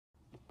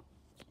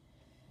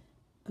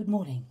Good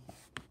morning.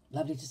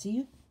 Lovely to see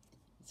you.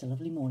 It's a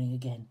lovely morning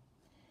again.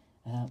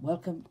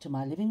 Welcome to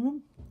my living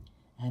room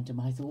and to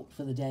my thought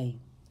for the day.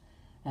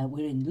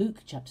 We're in Luke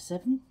chapter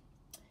 7,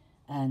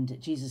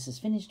 and Jesus has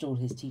finished all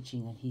his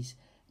teaching and he's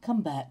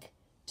come back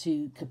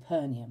to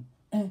Capernaum.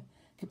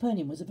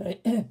 Capernaum was a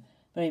very,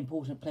 very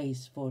important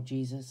place for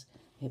Jesus.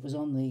 It was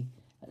on the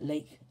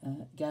Lake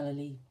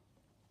Galilee,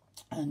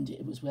 and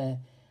it was where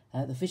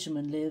the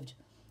fishermen lived,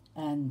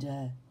 and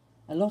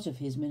a lot of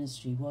his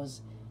ministry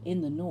was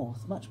in the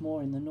north, much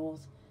more in the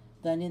north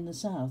than in the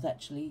south,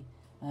 actually,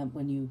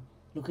 when you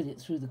look at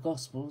it through the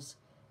Gospels,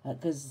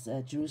 because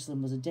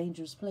Jerusalem was a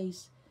dangerous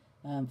place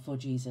for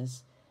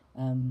Jesus.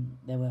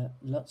 There were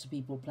lots of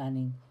people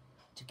planning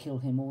to kill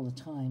him all the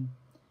time,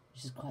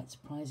 which is quite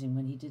surprising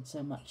when he did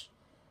so much.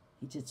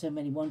 He did so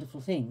many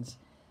wonderful things.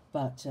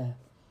 But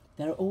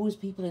there are always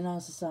people in our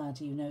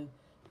society,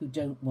 who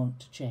don't want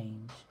to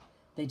change.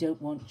 They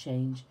don't want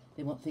change.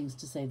 They want things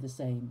to stay the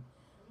same.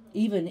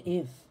 Even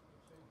if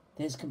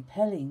there's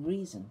compelling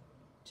reason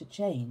to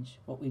change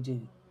what we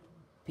do,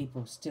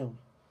 people still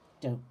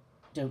don't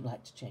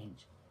like to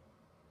change.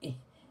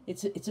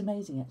 It's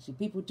amazing, actually.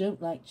 People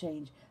don't like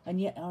change, and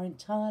yet our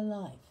entire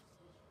life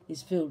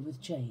is filled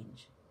with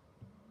change.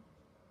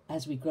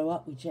 As we grow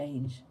up, we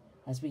change.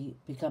 As we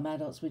become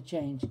adults, we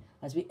change.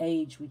 As we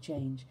age, we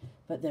change.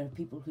 But there are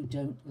people who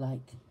don't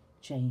like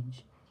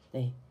change.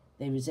 They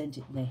resent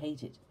it and they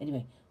hate it.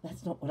 Anyway,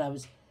 that's not what I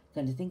was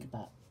going to think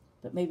about.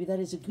 But maybe that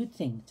is a good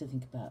thing to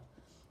think about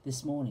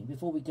this morning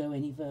before we go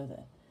any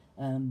further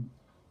in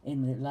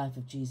the life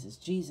of Jesus.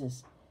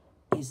 Jesus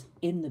is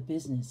in the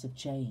business of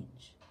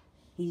change.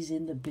 He's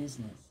in the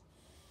business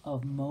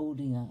of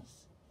moulding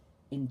us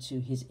into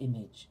his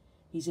image.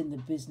 He's in the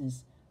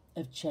business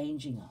of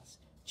changing us,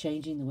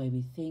 changing the way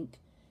we think,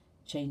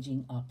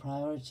 changing our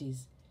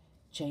priorities,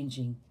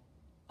 changing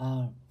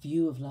our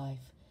view of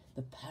life,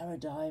 the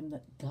paradigm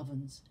that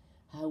governs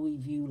how we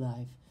view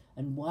life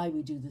and why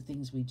we do the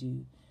things we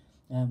do.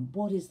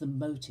 What is the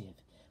motive?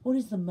 What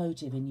is the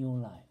motive in your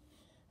life?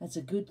 That's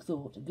a good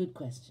thought, a good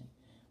question.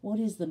 What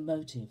is the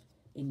motive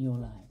in your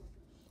life?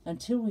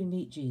 Until we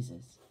meet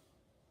Jesus,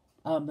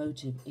 our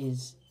motive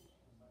is,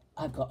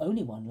 I've got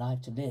only one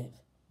life to live.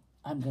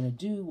 I'm going to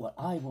do what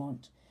I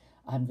want.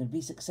 I'm going to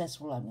be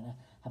successful. I'm going to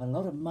have a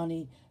lot of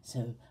money,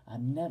 so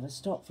I'm never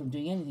stop from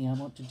doing anything I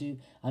want to do.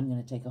 I'm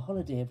going to take a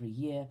holiday every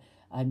year.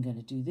 I'm going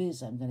to do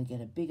this. I'm going to get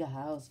a bigger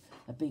house,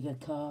 a bigger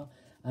car.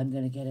 I'm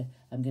going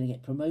to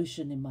get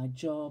promotion in my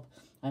job.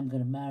 I'm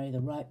going to marry the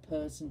right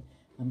person.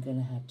 I'm going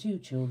to have 2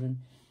 children.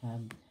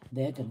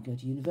 They're going to go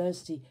to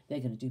university. They're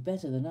going to do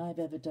better than I've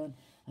ever done.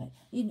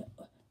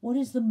 What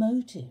is the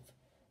motive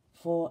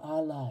for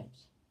our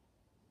lives?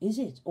 Is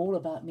it all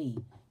about me?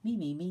 Me,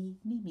 me, me,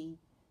 me, me,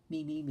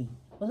 me, me, me.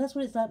 Well, that's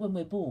what it's like when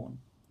we're born.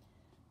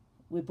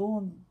 We're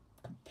born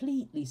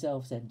completely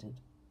self-centered.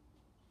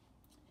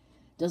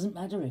 Doesn't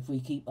matter if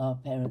we keep our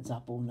parents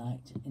up all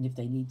night and if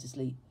they need to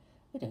sleep.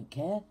 We don't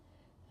care.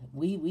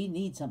 We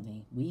need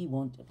something. We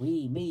want,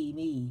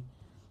 me,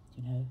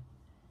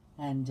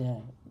 And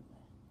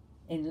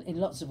in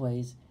lots of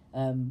ways,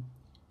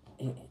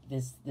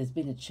 there's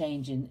been a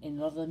change in a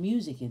lot of the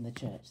music in the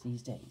church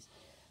these days.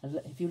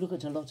 If you look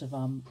at a lot of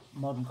our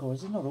modern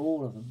choruses, not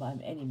all of them by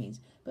any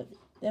means, but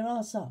there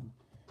are some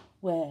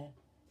where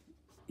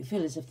you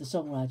feel as if the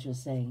songwriter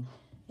is saying,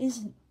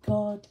 isn't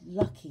God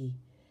lucky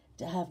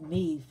to have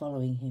me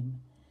following him?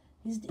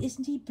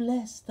 Isn't he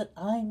blessed that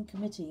I'm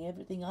committing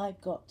everything I've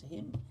got to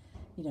him?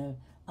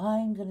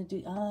 I'm going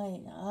to do,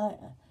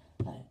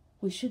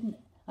 we shouldn't,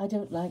 I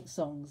don't like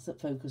songs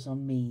that focus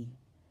on me.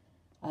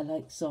 I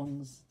like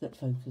songs that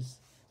focus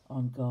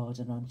on God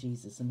and on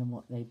Jesus and on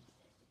what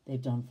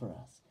they've done for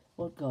us,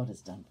 what God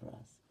has done for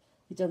us.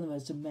 He's done the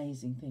most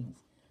amazing things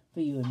for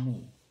you and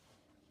me.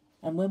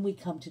 And when we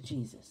come to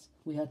Jesus,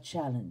 we are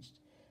challenged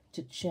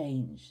to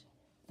change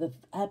the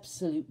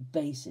absolute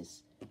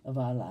basis of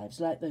our lives,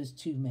 like those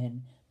 2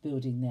 men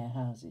building their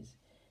houses.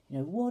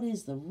 What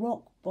is the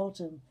rock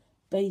bottom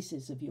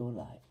basis of your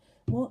life?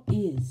 What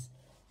is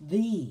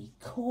the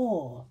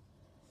core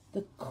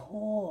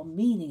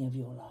meaning of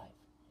your life?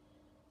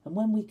 And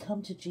when we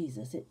come to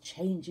Jesus, it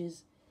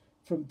changes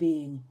from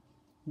being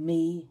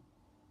me,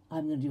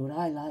 I'm going to do what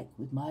I like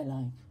with my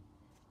life,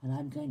 and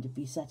I'm going to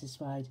be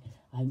satisfied,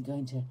 I'm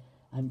going to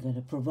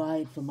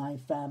provide for my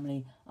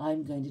family,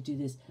 I'm going to do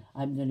this,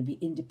 I'm going to be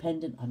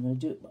independent, I'm going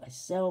to do it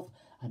myself,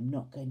 I'm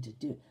not going to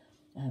do it.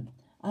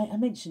 I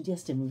mentioned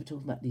yesterday when we were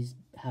talking about these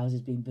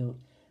houses being built,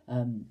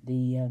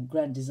 the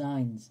Grand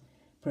Designs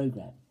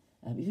programme.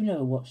 If you've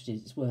never watched it,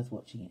 it's worth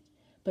watching it.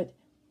 But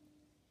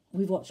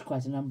we've watched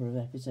quite a number of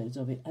episodes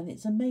of it, and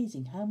it's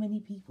amazing how many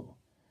people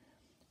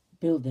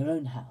build their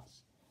own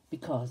house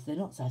because they're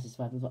not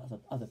satisfied with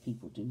what other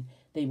people do.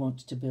 They want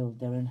to build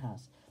their own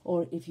house.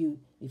 Or if you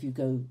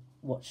go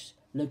watch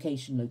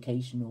Location,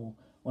 or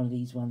one of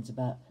these ones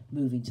about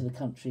moving to the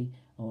country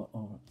or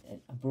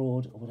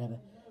abroad or whatever,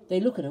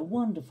 they look at a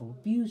wonderful,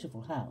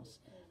 beautiful house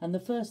And the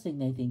first thing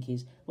they think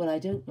is, well, I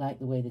don't like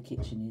the way the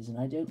kitchen is and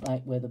I don't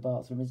like where the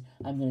bathroom is.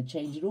 I'm going to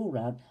change it all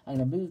round. I'm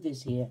going to move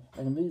this here.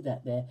 I'm going to move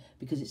that there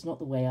because it's not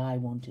the way I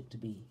want it to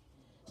be.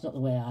 It's not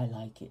the way I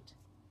like it.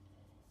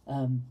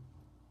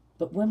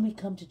 But when we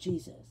come to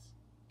Jesus,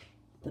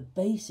 the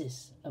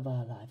basis of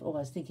our life. I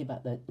was thinking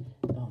about that.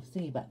 I was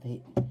thinking about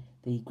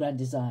the grand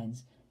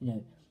designs. You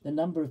know, the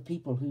number of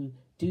people who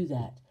do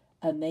that,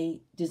 and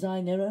they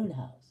design their own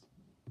house,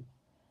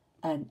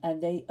 and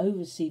they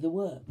oversee the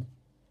work,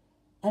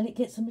 and it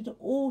gets them into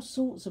all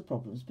sorts of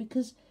problems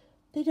because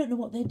they don't know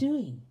what they're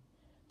doing,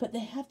 but they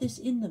have this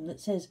in them that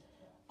says,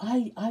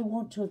 I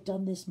want to have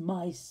done this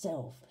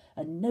myself,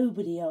 and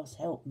nobody else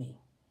helped me.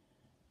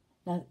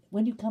 Now,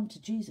 when you come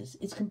to Jesus,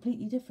 it's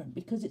completely different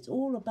because it's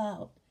all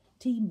about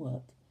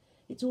teamwork.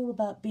 It's all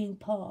about being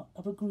part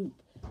of a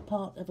group,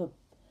 part of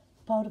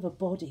a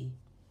body,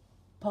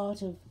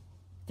 part of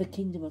the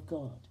kingdom of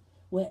God,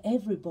 where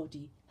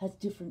everybody has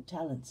different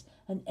talents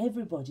and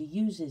everybody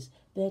uses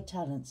their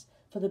talents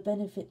for the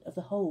benefit of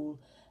the whole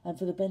and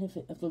for the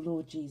benefit of the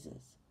Lord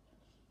Jesus.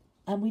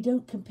 And we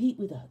don't compete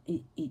with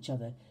each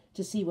other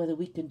to see whether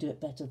we can do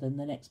it better than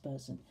the next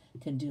person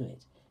can do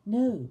it.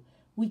 No,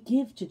 we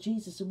give to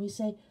Jesus and we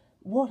say,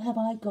 what have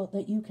I got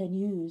that you can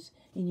use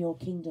in your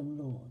kingdom,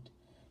 Lord?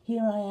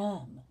 Here I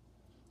am,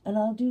 and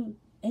I'll do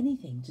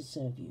anything to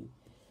serve you.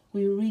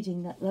 We were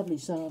reading that lovely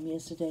psalm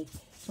yesterday.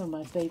 It's one of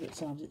my favourite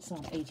psalms. It's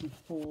Psalm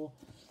 84.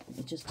 Let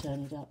me just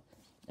turn it up.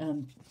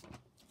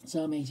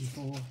 Psalm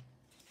 84.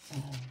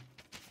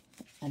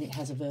 And it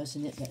has a verse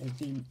in it that has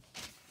been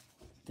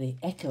the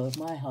echo of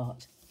my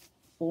heart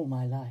all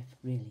my life,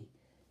 really.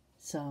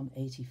 Psalm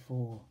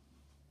 84.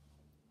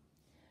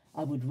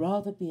 I would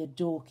rather be a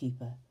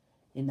doorkeeper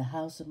in the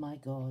house of my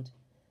God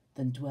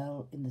than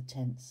dwell in the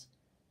tents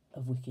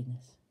of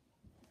wickedness.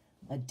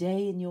 A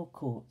day in your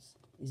courts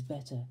is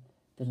better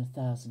than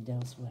 1,000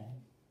 elsewhere.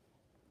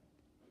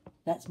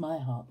 That's my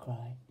heart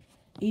cry.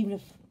 Even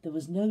if there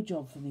was no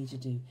job for me to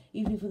do,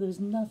 even if there was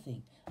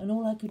nothing, and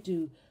all I could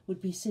do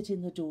would be sit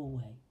in the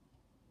doorway,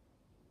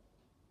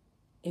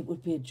 it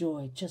would be a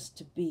joy just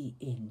to be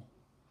in.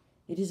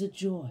 It is a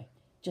joy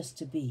just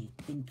to be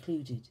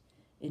included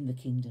in the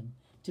kingdom,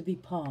 to be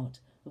part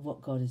of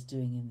what God is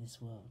doing in this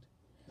world.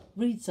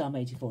 Read Psalm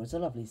 84. It's a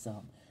lovely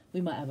psalm.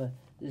 We might have a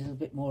little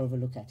bit more of a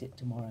look at it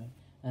tomorrow.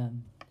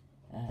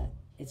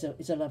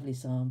 It's a lovely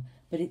psalm,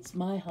 but it's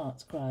my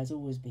heart's cry has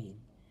always been,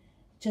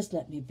 just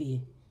let me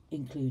be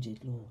included,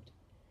 Lord.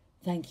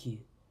 Thank you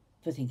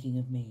for thinking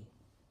of me.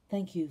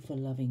 Thank you for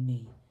loving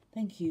me.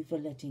 Thank you for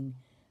letting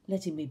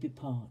me be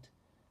part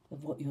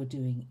of what you're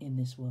doing in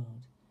this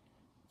world.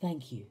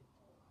 Thank you.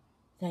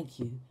 Thank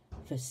you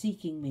for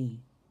seeking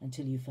me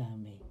until you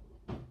found me.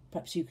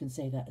 Perhaps you can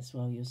say that as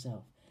well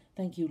yourself.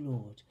 Thank you,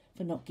 Lord,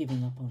 for not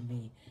giving up on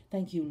me.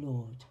 Thank you,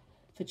 Lord,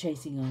 for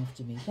chasing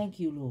after me. Thank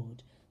you,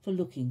 Lord, for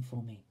looking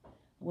for me.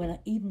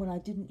 Even when I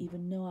didn't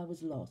even know I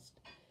was lost,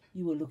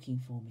 you were looking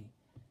for me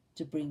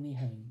to bring me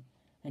home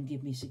and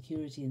give me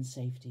security and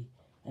safety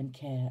and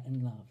care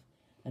and love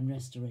and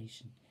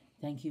restoration.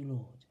 Thank you,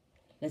 Lord.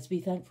 Let's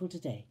be thankful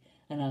today,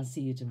 and I'll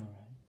see you tomorrow.